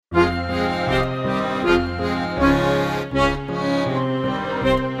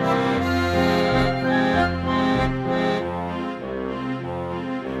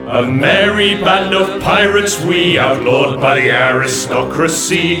A merry band of pirates we, outlawed by the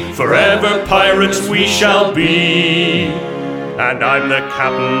aristocracy. Forever pirates we shall be. And I'm the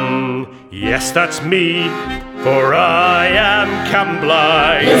captain, yes that's me, for I am Captain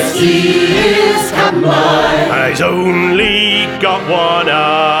Bligh. Yes, he is Captain Bligh. And he's only got one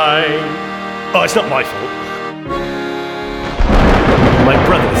eye. Oh, it's not my fault. My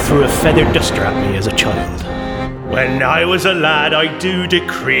brother threw a feather duster at me as a child. When I was a lad, I do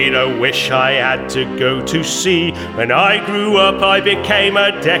decree, I wish I had to go to sea. When I grew up, I became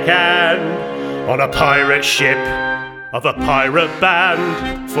a deckhand on a pirate ship of a pirate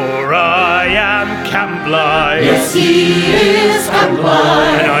band. For I am Captain Bligh. Yes, he is Captain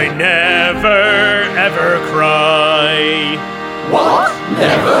Bligh. And I never, ever cry. What?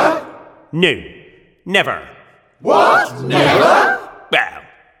 Never? No, never. What? Never? Well,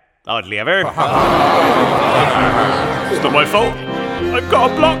 hardly ever. It's not my fault. I've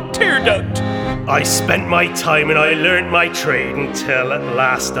got a blocked tear duct. I spent my time and I learnt my trade until at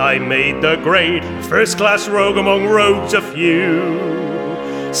last I made the grade. First class rogue among rogues a few.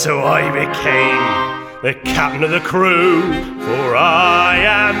 So I became the captain of the crew. For I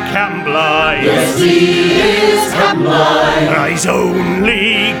am Captain Bligh. Yes, he is Captain Bligh. And he's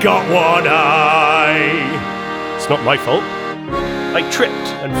only got one eye. It's not my fault. I tripped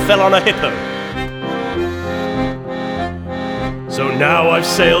and fell on a hippo. So now I've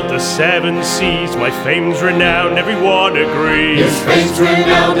sailed the 7 seas. My fame's renowned, everyone agrees. His fame's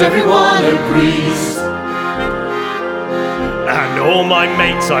renowned, everyone agrees. And all my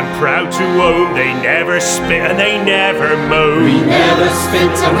mates I'm proud to own. They never spit and they never moan. We never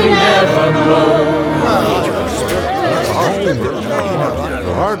spit and we never moan.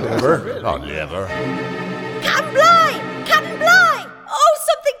 Not never. Captain Bligh! Captain Bligh! Oh,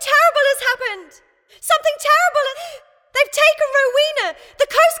 something terrible has happened! Something terrible! They've taken Rowena! The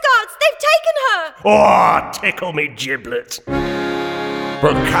Coast Guards! They've taken her! Oh, tickle me giblets.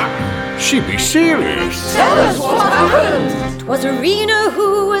 But Captain, she be serious. Tell us what happened. 'Twas Rowena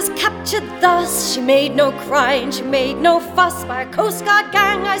who was captured thus. She made no cry and she made no fuss. By a Coast Guard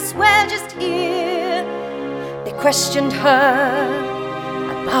gang, I swear, just here. They questioned her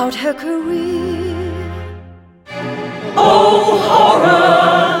about her career. Oh,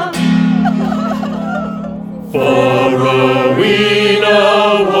 horror! For Rowena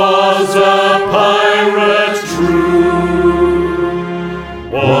was a pirate true.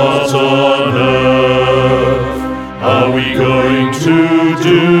 What on earth are we going to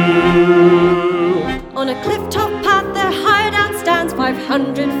do? On a cliff-top path their hideout stands,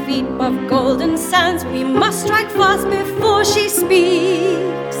 500 feet above golden sands. We must strike fast before she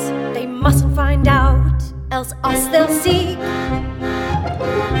speaks. They mustn't find out, else us they'll seek.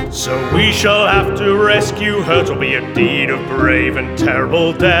 So we shall have to rescue her. 'Twill be a deed of brave and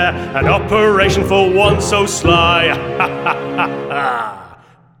terrible dare, an operation for one so sly.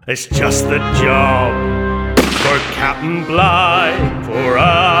 It's just the job for Captain Bligh. For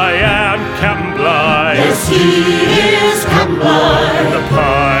I am Captain Bligh. Yes, he is Captain Bligh. And the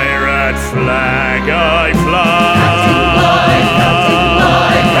pirate flag I fly. Captain Bligh, Captain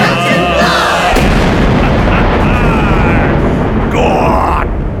Bligh, Captain Bligh. Go on,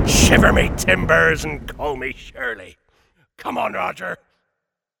 shiver me timbers and call me Shirley. Come on, Roger.